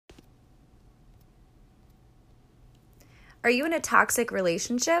Are you in a toxic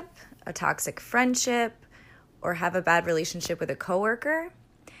relationship, a toxic friendship, or have a bad relationship with a coworker?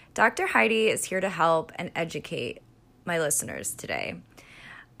 Dr. Heidi is here to help and educate my listeners today.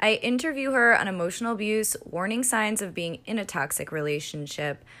 I interview her on emotional abuse, warning signs of being in a toxic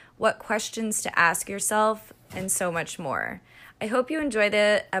relationship, what questions to ask yourself, and so much more. I hope you enjoy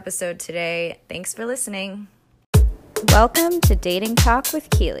the episode today. Thanks for listening. Welcome to Dating Talk with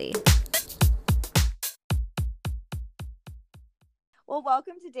Keely. Well,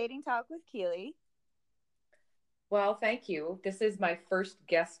 welcome to Dating Talk with Keely. Well, thank you. This is my first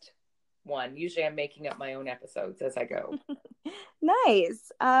guest one. Usually I'm making up my own episodes as I go.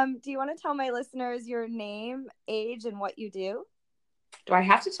 Nice. Do you want to tell my listeners your name, age, and what you do? Do I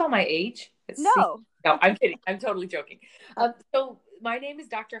have to tell my age? No. No, I'm kidding. I'm totally joking. So my name is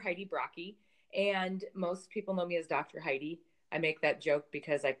Dr. Heidi Brockie, and most people know me as Dr. Heidi. I make that joke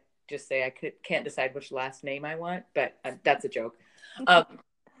because I just say I can't decide which last name I want, but that's a joke.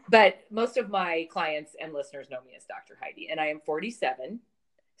 But most of my clients and listeners know me as Dr. Heidi, and I am 47.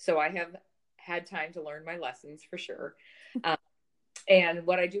 So I have had time to learn my lessons for sure. And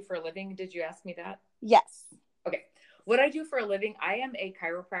what I do for a living, did you ask me that? Yes. Okay. What I do for a living, I am a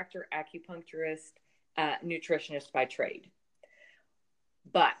chiropractor, acupuncturist, nutritionist by trade.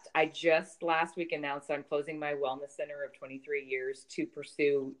 But I just last week announced I'm closing my wellness center of 23 years to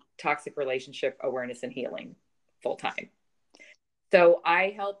pursue toxic relationship awareness and healing full time. So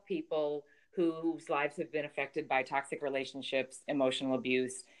I help people whose lives have been affected by toxic relationships, emotional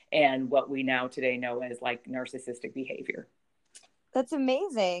abuse, and what we now today know as like narcissistic behavior. That's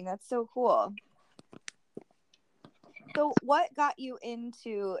amazing. That's so cool. So what got you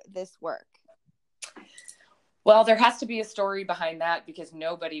into this work? Well, there has to be a story behind that because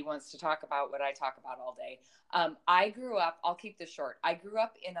nobody wants to talk about what I talk about all day. I grew up, I'll keep this short. I grew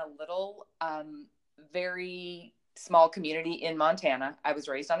up in a little, very small community in Montana. I was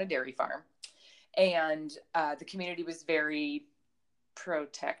raised on a dairy farm, and the community was very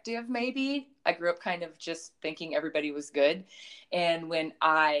protective, maybe. I grew up kind of just thinking everybody was good. And when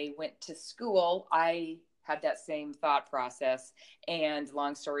I went to school, I had that same thought process. And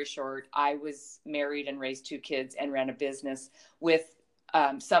long story short, I was married and raised 2 kids and ran a business with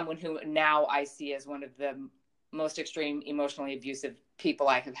someone who now I see as one of the most extreme emotionally abusive people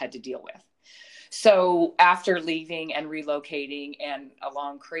I have had to deal with. So after leaving and relocating and a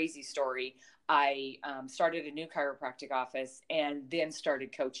long crazy story, I started a new chiropractic office and then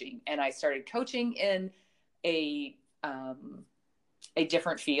started coaching. And I started coaching in a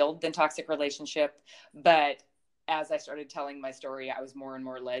different field than toxic relationship. But as I started telling my story, I was more and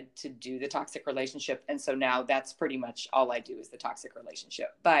more led to do the toxic relationship. And so now that's pretty much all I do is the toxic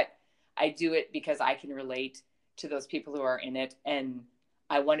relationship. But I do it because I can relate to those people who are in it. And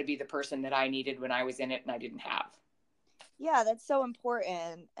I want to be the person that I needed when I was in it and I didn't have. Yeah, that's so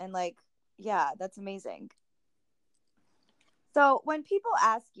important. And yeah, that's amazing. So when people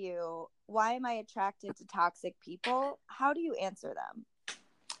ask you, why am I attracted to toxic people? How do you answer them?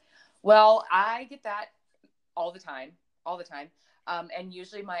 Well, I get that all the time. And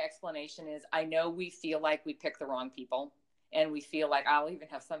usually my explanation is, I know we feel like we pick the wrong people. And we feel like, I'll even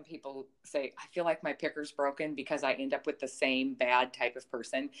have some people say, I feel like my picker's broken because I end up with the same bad type of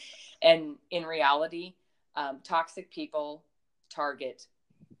person. And in reality, toxic people target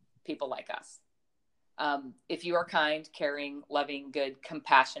people like us. If you are kind, caring, loving, good,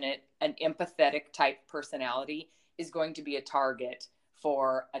 compassionate, an empathetic type personality is going to be a target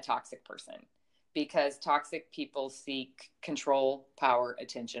for a toxic person, because toxic people seek control, power,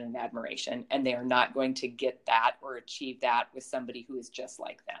 attention, and admiration, and they are not going to get that or achieve that with somebody who is just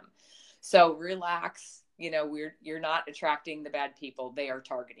like them. So relax. You're not attracting the bad people. They are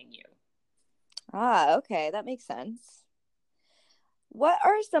targeting you. Okay. That makes sense. What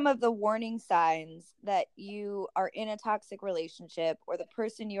are some of the warning signs that you are in a toxic relationship or the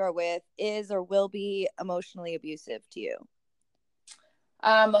person you are with is or will be emotionally abusive to you?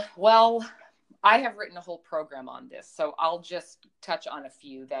 Well, I have written a whole program on this, so I'll just touch on a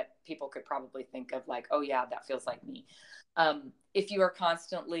few that people could probably think of, like, oh yeah, that feels like me. If you are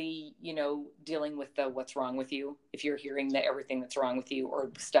constantly, dealing with the what's wrong with you, if you're hearing that everything that's wrong with you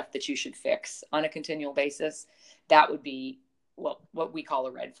or stuff that you should fix on a continual basis, that would be what we call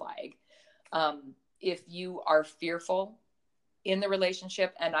a red flag. If you are fearful in the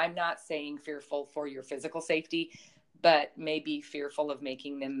relationship, and I'm not saying fearful for your physical safety, but maybe fearful of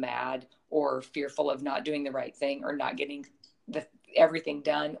making them mad, or fearful of not doing the right thing, or not getting everything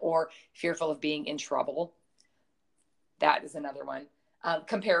done, or fearful of being in trouble. That is another one.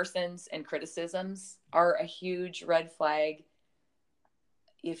 Comparisons and criticisms are a huge red flag.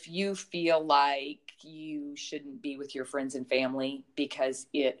 if you feel like you shouldn't be with your friends and family because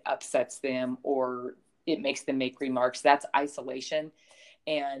it upsets them or it makes them make remarks, that's isolation.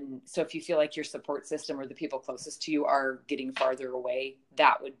 And so if you feel like your support system or the people closest to you are getting farther away,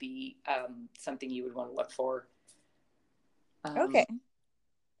 that would be something you would want to look for. Okay.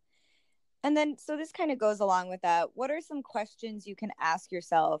 And then, so this kind of goes along with that. What are some questions you can ask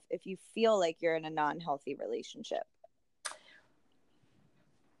yourself if you feel like you're in a non-healthy relationship?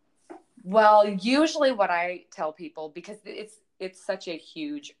 Well, usually what I tell people, because it's such a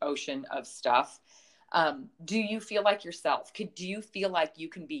huge ocean of stuff. Do you feel like yourself? Do you feel like you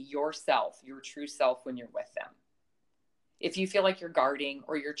can be yourself, your true self, when you're with them? If you feel like you're guarding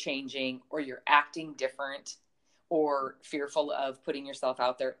or you're changing or you're acting different or fearful of putting yourself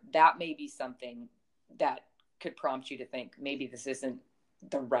out there, that may be something that could prompt you to think, maybe this isn't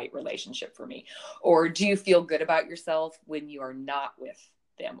the right relationship for me. Or do you feel good about yourself when you are not with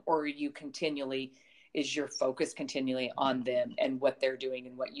them? Or is your focus continually on them and what they're doing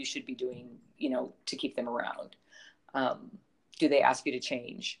and what you should be doing, to keep them around? Do they ask you to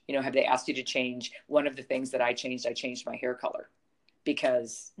change? Have they asked you to change? One of the things that I changed my hair color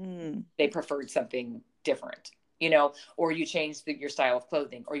because they preferred something different, or you change your style of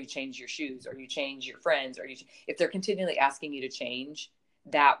clothing, or you change your shoes, or you change your friends, if they're continually asking you to change,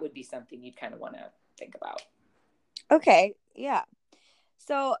 that would be something you'd kind of want to think about. Okay. Yeah.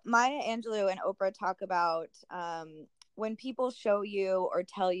 So Maya Angelou and Oprah talk about when people show you or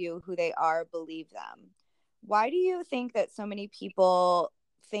tell you who they are, believe them. Why do you think that so many people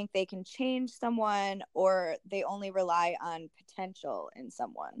think they can change someone, or they only rely on potential in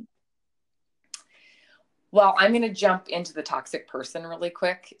someone? Well, I'm going to jump into the toxic person really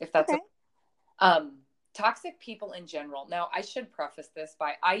quick, if that's okay. Toxic people in general. Now, I should preface this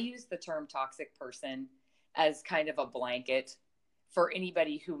by, I use the term toxic person as kind of a blanket for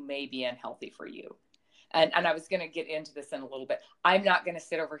anybody who may be unhealthy for you. And I was going to get into this in a little bit. I'm not going to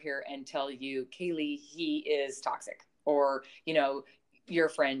sit over here and tell you, Kaylee, he is toxic, or, your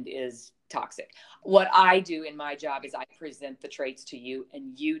friend is toxic. What I do in my job is I present the traits to you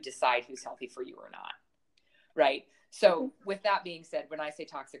and you decide who's healthy for you or not. Right. So with that being said, when I say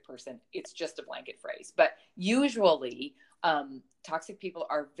toxic person, it's just a blanket phrase, but usually toxic people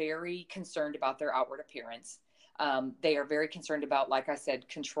are very concerned about their outward appearance. They are very concerned about, like I said,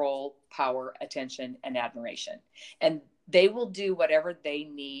 control, power, attention, and admiration. And they will do whatever they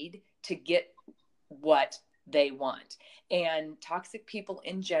need to get what they want. And toxic people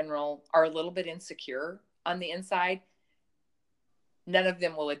in general are a little bit insecure on the inside. None of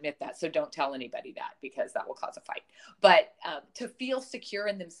them will admit that. So don't tell anybody that, because that will cause a fight. But to feel secure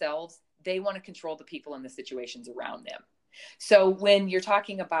in themselves, they want to control the people and the situations around them. So when you're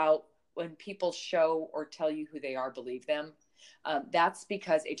talking about when people show or tell you who they are, believe them, that's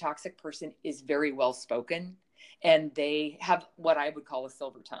because a toxic person is very well spoken and they have what I would call a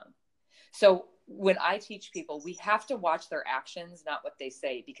silver tongue. So when I teach people, we have to watch their actions, not what they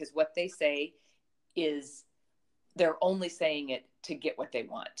say, because what they say is they're only saying it to get what they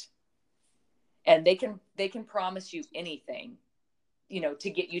want. And they can promise you anything, to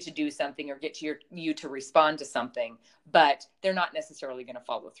get you to do something or get you to respond to something, but they're not necessarily going to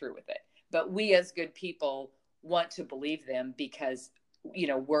follow through with it. But we as good people want to believe them because,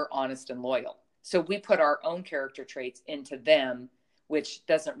 we're honest and loyal. So we put our own character traits into them, which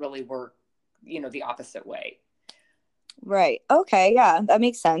doesn't really work, the opposite way. Right. Okay. Yeah, that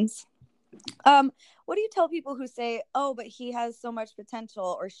makes sense. What do you tell people who say, oh, but he has so much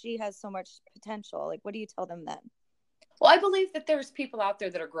potential or she has so much potential? Like, what do you tell them then? Well, I believe that there's people out there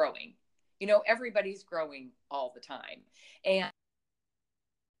that are growing. Everybody's growing all the time. And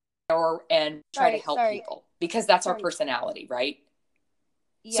try to help people because that's our personality, right?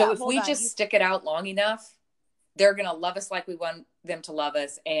 Yeah, so if we just stick it out long enough, they're going to love us like we want them to love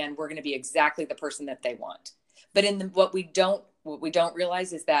us, and we're going to be exactly the person that they want. But what we don't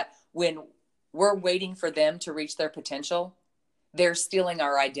realize is that when we're waiting for them to reach their potential, they're stealing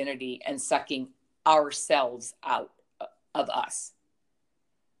our identity and sucking ourselves out of us.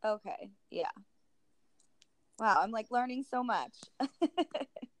 Okay. Yeah. Wow. I'm like learning so much.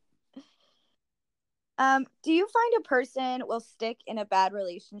 Do you find a person will stick in a bad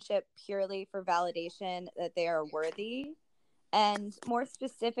relationship purely for validation that they are worthy, and more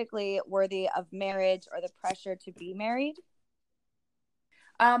specifically, worthy of marriage or the pressure to be married?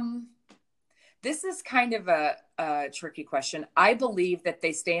 This is kind of a tricky question. I believe that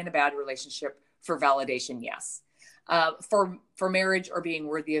they stay in a bad relationship for validation, yes. For marriage or being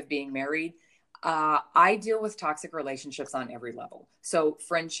worthy of being married, I deal with toxic relationships on every level. So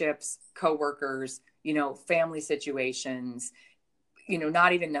friendships, coworkers, family situations,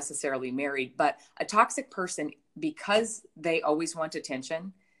 not even necessarily married, but a toxic person, because they always want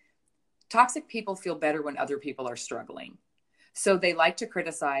attention, toxic people feel better when other people are struggling. So they like to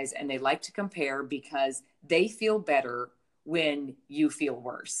criticize and they like to compare because they feel better when you feel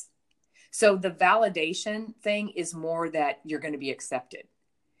worse. So the validation thing is more that you're going to be accepted.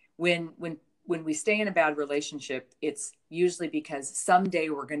 When we stay in a bad relationship, it's usually because someday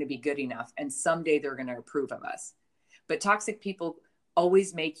we're going to be good enough and someday they're going to approve of us. But toxic people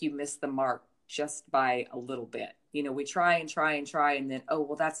always make you miss the mark just by a little bit. We try and try and try, and then, oh,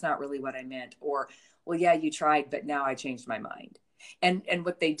 well, that's not really what I meant. Or, well, yeah, you tried, but now I changed my mind. And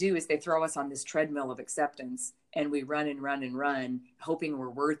what they do is they throw us on this treadmill of acceptance, and we run and run and run, hoping we're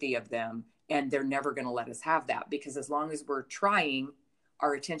worthy of them. And they're never going to let us have that, because as long as we're trying,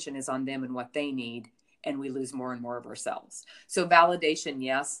 our attention is on them and what they need, and we lose more and more of ourselves. So validation,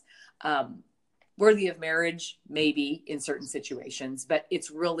 yes. Worthy of marriage, maybe in certain situations, but it's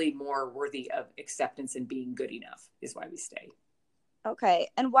really more worthy of acceptance and being good enough is why we stay. Okay.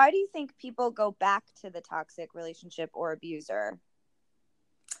 And why do you think people go back to the toxic relationship or abuser?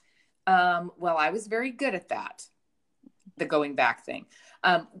 Well, I was very good at that, the going back thing.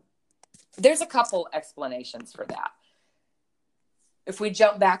 There's a couple explanations for that. If we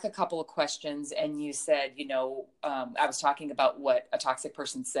jump back a couple of questions and you said, I was talking about what a toxic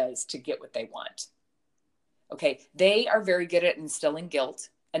person says to get what they want. Okay. They are very good at instilling guilt,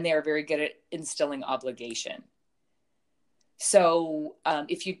 and they are very good at instilling obligation. So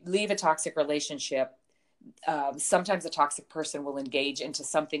if you leave a toxic relationship, sometimes a toxic person will engage into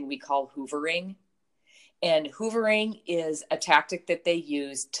something we call hoovering. And hoovering is a tactic that they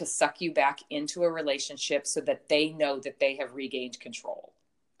use to suck you back into a relationship so that they know that they have regained control.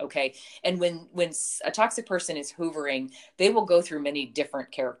 Okay. And when a toxic person is hoovering, they will go through many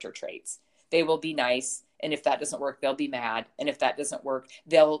different character traits. They will be nice. And if that doesn't work, they'll be mad. And if that doesn't work,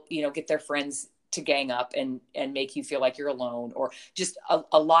 they'll, get their friends to gang up and make you feel like you're alone, or just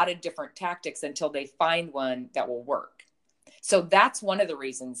a lot of different tactics until they find one that will work. So that's one of the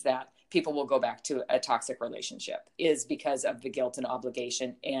reasons that people will go back to a toxic relationship, is because of the guilt and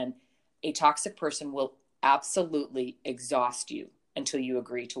obligation. And a toxic person will absolutely exhaust you until you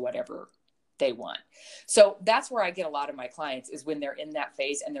agree to whatever they want. So that's where I get a lot of my clients, is when they're in that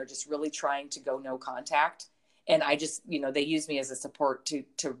phase and they're just really trying to go no contact. And I just, they use me as a support to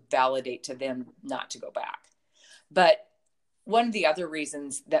validate to them not to go back. But one of the other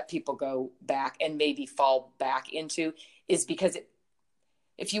reasons that people go back and maybe fall back into is because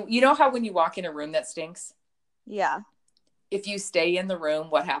if you know how when you walk in a room that stinks? Yeah. If you stay in the room,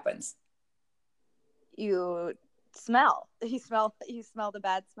 what happens? You smell. You smell the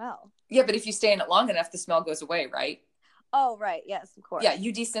bad smell. Yeah, but if you stay in it long enough, the smell goes away, right? Oh, right. Yes, of course. Yeah,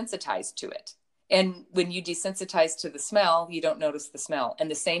 you desensitize to it. And when you desensitize to the smell, you don't notice the smell.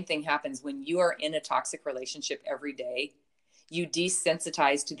 And the same thing happens when you are in a toxic relationship every day. You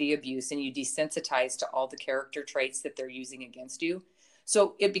desensitize to the abuse, and you desensitize to all the character traits that they're using against you.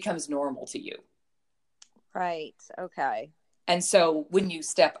 So it becomes normal to you. Right. Okay. And so when you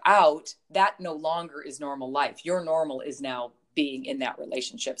step out, that no longer is normal life. Your normal is now being in that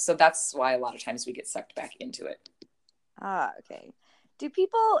relationship. So that's why a lot of times we get sucked back into it. Ah, okay. Do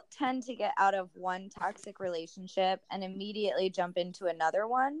people tend to get out of one toxic relationship and immediately jump into another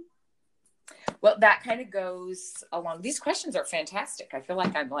one? Well, that kind of goes along. These questions are fantastic. I feel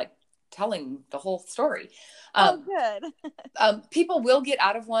like I'm telling the whole story. Good. People will get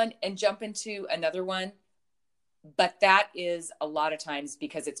out of one and jump into another one, but that is a lot of times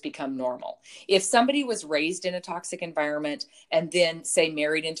because it's become normal. If somebody was raised in a toxic environment and then, say,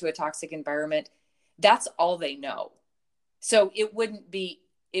 married into a toxic environment, that's all they know. So it wouldn't be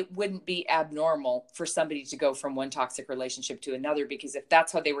abnormal for somebody to go from one toxic relationship to another, because if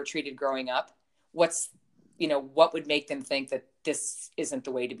that's how they were treated growing up, what would make them think that this isn't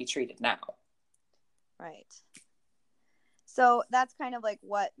the way to be treated now? Right. So that's kind of like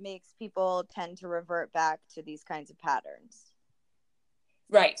what makes people tend to revert back to these kinds of patterns.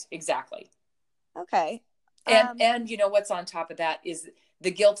 Right. Exactly. Okay. And what's on top of that is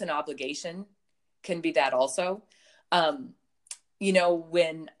the guilt and obligation can be that also.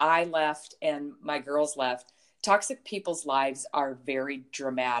 When I left and my girls left, toxic people's lives are very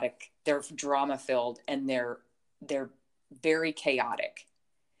dramatic. They're drama filled, and they're very chaotic.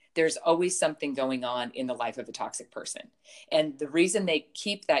 There's always something going on in the life of a toxic person. And the reason they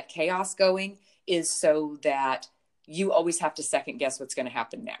keep that chaos going is so that you always have to second guess what's going to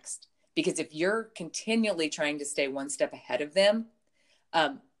happen next. Because if you're continually trying to stay one step ahead of them,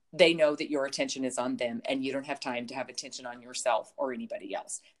 they know that your attention is on them, and you don't have time to have attention on yourself or anybody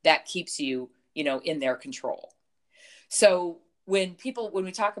else. That keeps you, in their control. So when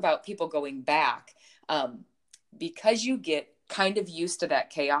we talk about people going back, because you get kind of used to that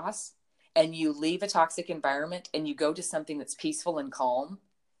chaos and you leave a toxic environment and you go to something that's peaceful and calm,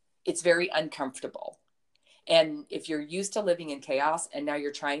 it's very uncomfortable. And if you're used to living in chaos and now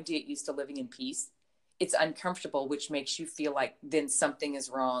you're trying to get used to living in peace, it's uncomfortable, which makes you feel like then something is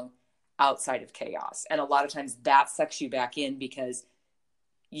wrong outside of chaos. And a lot of times that sucks you back in because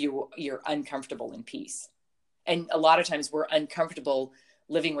you're uncomfortable in peace. And a lot of times we're uncomfortable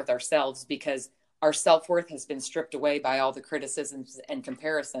living with ourselves because our self-worth has been stripped away by all the criticisms and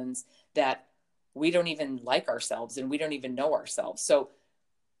comparisons that we don't even like ourselves and we don't even know ourselves. So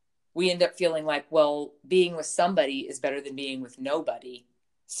we end up feeling like, well, being with somebody is better than being with nobody.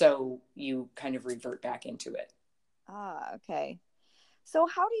 So you kind of revert back into it. Okay. So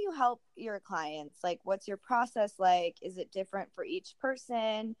how do you help your clients? Like, what's your process like? Is it different for each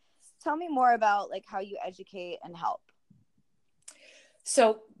person? Tell me more about like how you educate and help.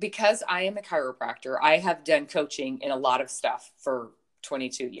 So because I am a chiropractor, I have done coaching in a lot of stuff for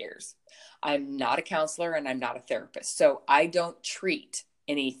 22 years. I'm not a counselor and I'm not a therapist. So I don't treat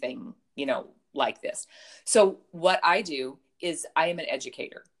anything, like this. So what I do is I am an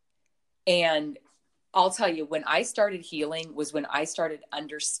educator. And I'll tell you, when I started healing was when I started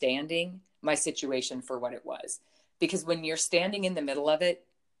understanding my situation for what it was. Because when you're standing in the middle of it,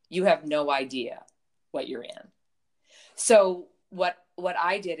 you have no idea what you're in. So what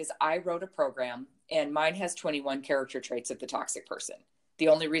I did is I wrote a program, and mine has 21 character traits of the toxic person. The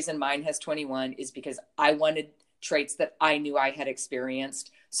only reason mine has 21 is because I wanted traits that I knew I had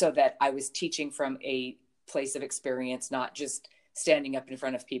experienced so that I was teaching from a place of experience, not just standing up in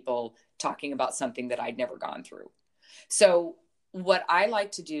front of people talking about something that I'd never gone through. So what I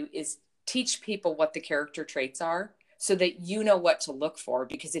like to do is teach people what the character traits are so that you know what to look for.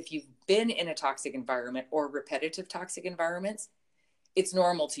 Because if you've been in a toxic environment or repetitive toxic environments, it's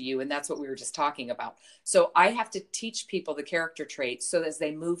normal to you. And that's what we were just talking about. So I have to teach people the character traits so that as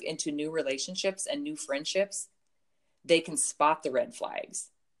they move into new relationships and new friendships, they can spot the red flags,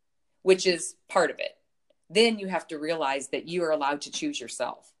 which is part of it. Then you have to realize that you are allowed to choose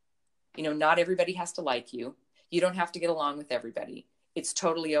yourself. Not everybody has to like you. You don't have to get along with everybody. It's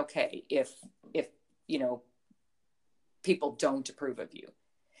totally okay if people don't approve of you.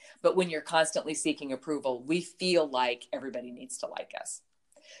 But when you're constantly seeking approval, we feel like everybody needs to like us.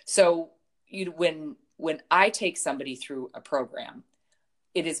 So when I take somebody through a program,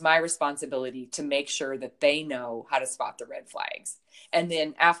 it is my responsibility to make sure that they know how to spot the red flags. And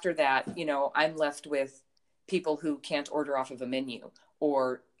then after that, I'm left with people who can't order off of a menu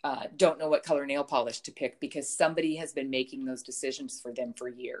or don't know what color nail polish to pick because somebody has been making those decisions for them for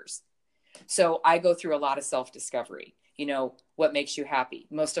years. So I go through a lot of self-discovery. What makes you happy?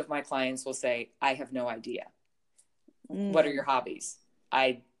 Most of my clients will say, I have no idea. What are your hobbies?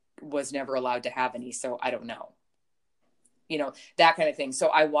 I was never allowed to have any, so I don't know. That kind of thing. So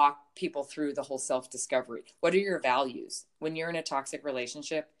I walk people through the whole self-discovery. What are your values? When you're in a toxic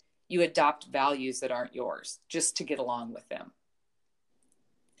relationship, you adopt values that aren't yours just to get along with them.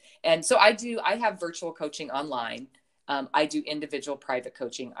 And so I have virtual coaching online. I do individual private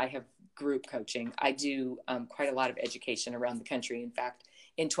coaching. I have group coaching. I do quite a lot of education around the country. In fact,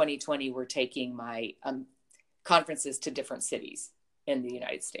 in 2020, we're taking my conferences to different cities in the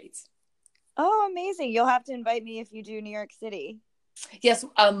United States. Oh, amazing. You'll have to invite me if you do New York City. Yes.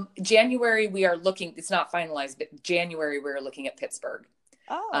 January, we are looking, it's not finalized, but January, we're looking at Pittsburgh.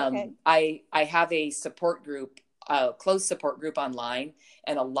 Oh, okay. I have a support group, a closed support group online,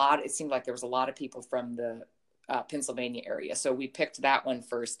 and it seemed like there was a lot of people from the Pennsylvania area. So we picked that one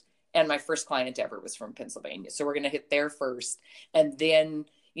first. And my first client ever was from Pennsylvania. So we're going to hit there first. And then,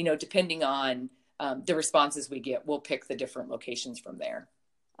 depending on the responses we get, we'll pick the different locations from there.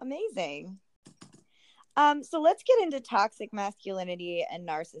 Amazing. So let's get into toxic masculinity and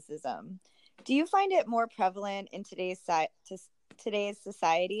narcissism. Do you find it more prevalent in today's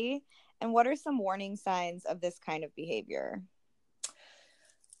society? And what are some warning signs of this kind of behavior?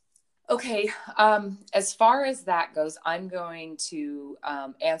 Okay. As far as that goes, I'm going to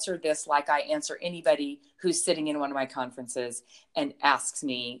answer this like I answer anybody who's sitting in one of my conferences and asks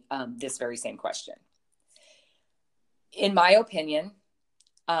me this very same question. In my opinion,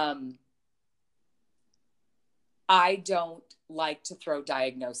 I don't like to throw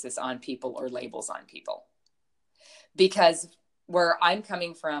diagnosis on people or labels on people, because where I'm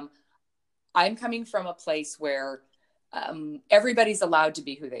coming from a place where everybody's allowed to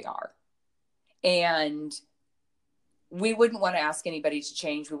be who they are. And we wouldn't want to ask anybody to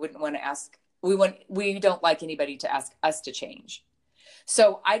change. We don't like anybody to ask us to change.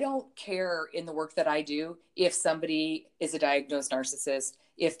 So I don't care in the work that I do if somebody is a diagnosed narcissist,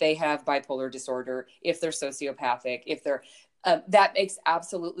 if they have bipolar disorder, if they're sociopathic, if they're, that makes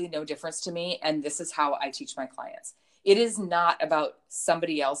absolutely no difference to me. And this is how I teach my clients. It is not about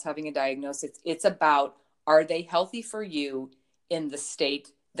somebody else having a diagnosis. It's about, are they healthy for you in the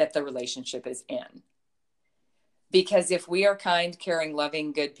state that the relationship is in? Because if we are kind, caring,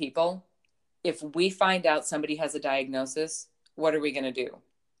 loving, good people, if we find out somebody has a diagnosis, what are we going to do?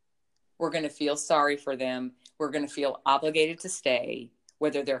 We're going to feel sorry for them. We're going to feel obligated to stay,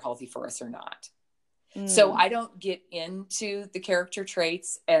 whether they're healthy for us or not. So I don't get into the character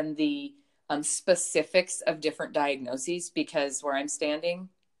traits and the specifics of different diagnoses, because where I'm standing,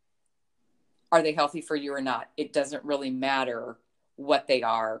 are they healthy for you or not? It doesn't really matter what they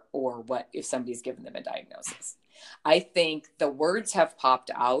are or what if somebody's given them a diagnosis. I think the words have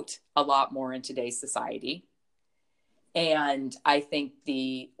popped out a lot more in today's society. And I think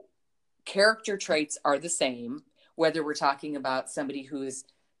the character traits are the same, whether we're talking about somebody who is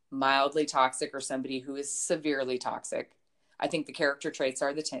mildly toxic or somebody who is severely toxic. I think the character traits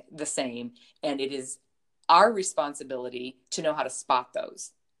are the same, and it is our responsibility to know how to spot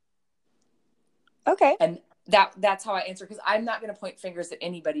those. Okay. And that's how I answer, because I'm not going to point fingers at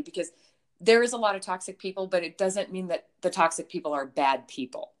anybody, because there is a lot of toxic people, but it doesn't mean that the toxic people are bad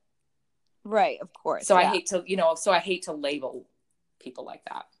people. Right, of course. So yeah. I hate to label people like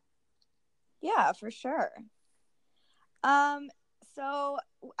that. Yeah, for sure. So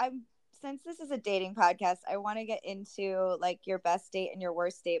since this is a dating podcast, I want to get into like your best date and your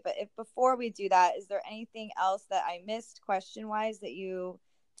worst date. But before we do that, is there anything else that I missed question wise that you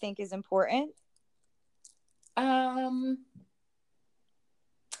think is important? I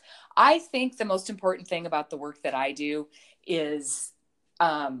think the most important thing about the work that I do is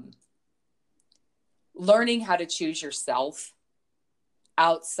learning how to choose yourself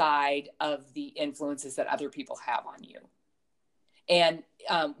outside of the influences that other people have on you. And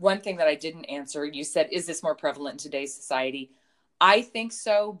one thing that I didn't answer, you said, is this more prevalent in today's society? I think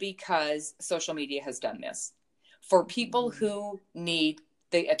so, because social media has done this. For people who need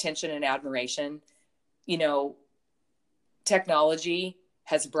the attention and admiration, technology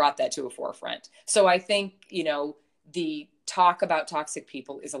has brought that to a forefront. So I think, the talk about toxic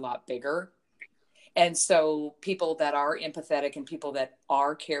people is a lot bigger. And so people that are empathetic and people that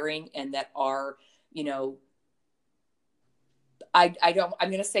are caring and that are, I'm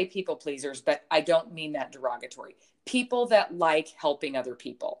going to say people pleasers, but I don't mean that derogatory. People that like helping other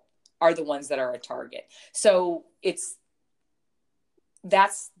people are the ones that are a target. So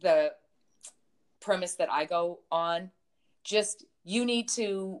that's the premise that I go on. Just,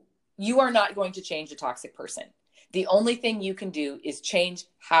 you are not going to change a toxic person. The only thing you can do is change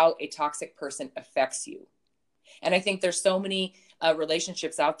how a toxic person affects you. And I think there's so many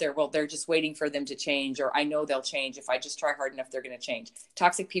relationships out there, well, they're just waiting for them to change, or I know they'll change. If I just try hard enough, they're going to change.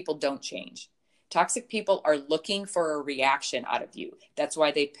 Toxic people don't change. Toxic people are looking for a reaction out of you. That's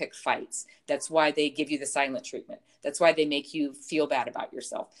why they pick fights. That's why they give you the silent treatment. That's why they make you feel bad about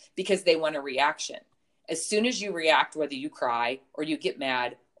yourself, because they want a reaction. As soon as you react, whether you cry or you get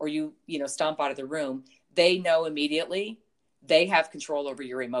mad or you stomp out of the room, they know immediately they have control over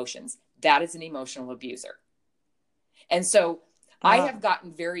your emotions. That is an emotional abuser. And so I have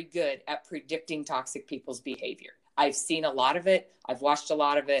gotten very good at predicting toxic people's behavior. I've seen a lot of it. I've watched a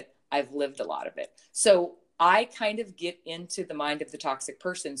lot of it. I've lived a lot of it. So I kind of get into the mind of the toxic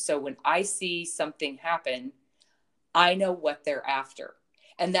person. So when I see something happen, I know what they're after.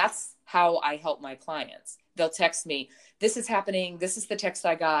 And that's how I help my clients. They'll text me, this is happening. This is the text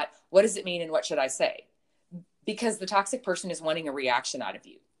I got. What does it mean? And what should I say? Because the toxic person is wanting a reaction out of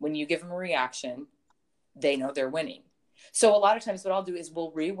you. When you give them a reaction, they know they're winning. So a lot of times what I'll do is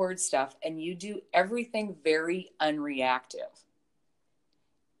we'll reword stuff and you do everything very unreactive.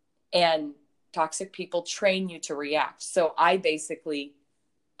 And toxic people train you to react. So I basically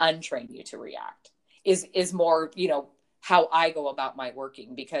untrain you to react is more, how I go about my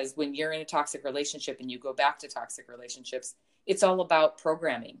working. Because when you're in a toxic relationship and you go back to toxic relationships, it's all about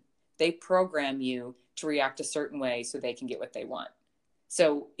programming. They program you to react a certain way so they can get what they want.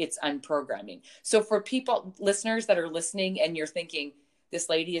 So it's unprogramming. So for people, listeners that are listening and you're thinking, this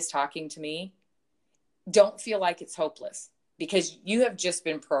lady is talking to me, don't feel like it's hopeless, because you have just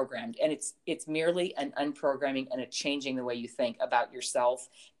been programmed, and it's merely an unprogramming and a changing the way you think about yourself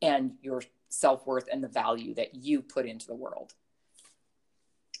and your self-worth and the value that you put into the world.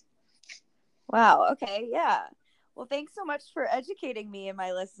 Wow. Okay. Yeah. Well, thanks so much for educating me and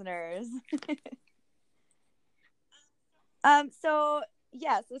my listeners. So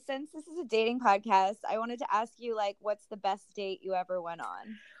Yeah, so since this is a dating podcast, I wanted to ask you, like, what's the best date you ever went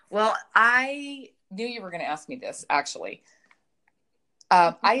on? Well, I knew you were going to ask me this, actually.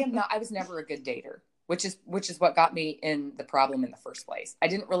 I was never a good dater, which is what got me in the problem in the first place. I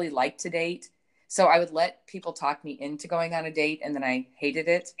didn't really like to date. So I would let people talk me into going on a date, and then I hated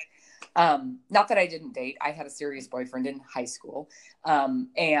it. Not that I didn't date. I had a serious boyfriend in high school.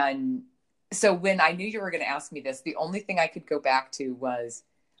 And so when I knew you were going to ask me this, the only thing I could go back to was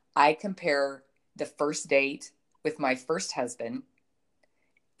I compare the first date with my first husband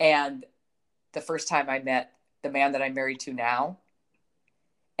and the first time I met the man that I'm married to now.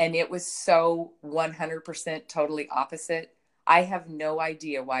 And it was so 100% totally opposite. I have no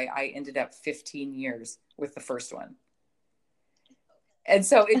idea why I ended up 15 years with the first one. And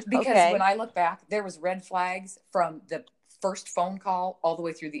so it's because when I look back, there was red flags from the first phone call all the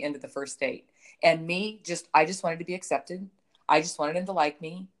way through the end of the first date. And I just wanted to be accepted. I just wanted him to like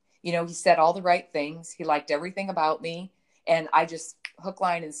me. You know, he said all the right things. He liked everything about me. And I just hook,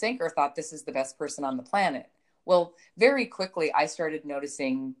 line, and sinker thought this is the best person on the planet. Well, very quickly, I started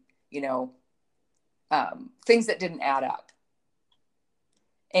noticing, things that didn't add up.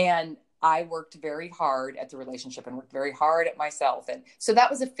 And I worked very hard at the relationship and worked very hard at myself. And so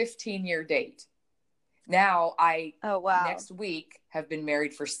that was a 15-year date. Now next week have been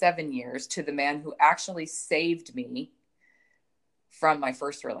married for 7 years to the man who actually saved me from my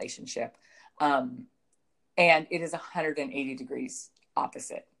first relationship. And it is 180 degrees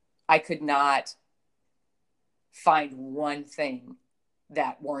opposite. I could not find one thing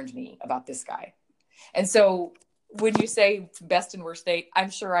that warned me about this guy. And so when you say best and worst date, I'm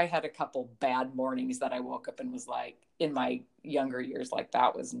sure I had a couple bad mornings that I woke up and was like, in my younger years, like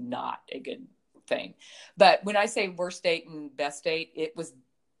that was not a good thing. But when I say worst date and best date,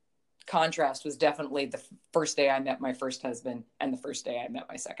 contrast was definitely the first day I met my first husband and the first day I met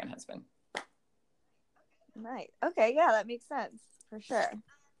my second husband. Right. Okay. Yeah, that makes sense for sure.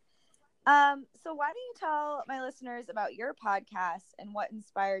 So why don't you tell my listeners about your podcast and what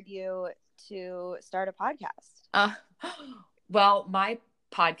inspired you to start a podcast? Well, my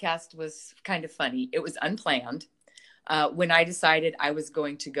podcast was kind of funny. It was unplanned. When I decided I was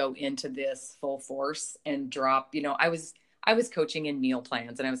going to go into this full force and drop, I was coaching in meal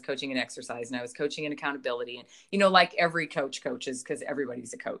plans, and I was coaching in exercise, and I was coaching in accountability, and like every coach coaches, because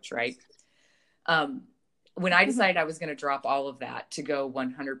everybody's a coach, right? When I decided I was going to drop all of that to go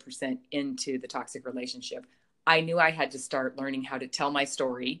 100% into the toxic relationship, I knew I had to start learning how to tell my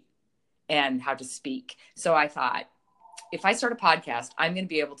story and how to speak. So I thought, if I start a podcast, I'm going to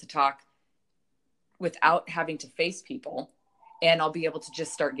be able to talk without having to face people, and I'll be able to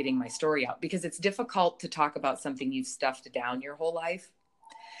just start getting my story out, because it's difficult to talk about something you've stuffed down your whole life.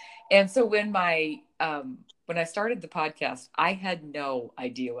 And so when I started the podcast, I had no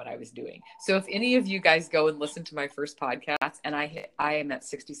idea what I was doing. So if any of you guys go and listen to my first podcast, and I am at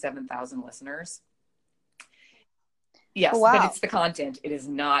 67,000 listeners. Yes, wow. But it's the content. It is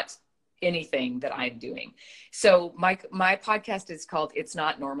not anything that I'm doing. So my podcast is called It's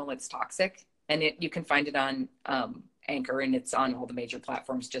Not Normal, It's Toxic. And you can find it on Anchor, and it's on all the major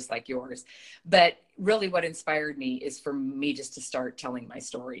platforms just like yours. But really what inspired me is for me just to start telling my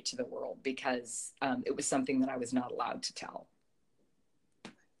story to the world, because it was something that I was not allowed to tell.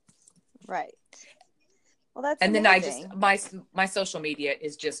 Right. Well, that's and amazing. Then my social media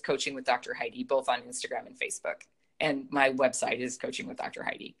is just Coaching with Dr. Heidi, both on Instagram and Facebook. And my website is Coaching with Dr.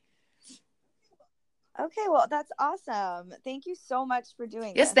 Heidi. Okay, well, that's awesome. Thank you so much for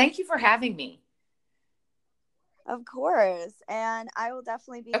doing this. Yes, thank you for having me. Of course. And I will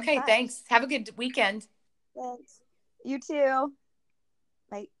definitely be okay, thanks. Have a good weekend. Thanks. You too.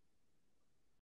 Bye.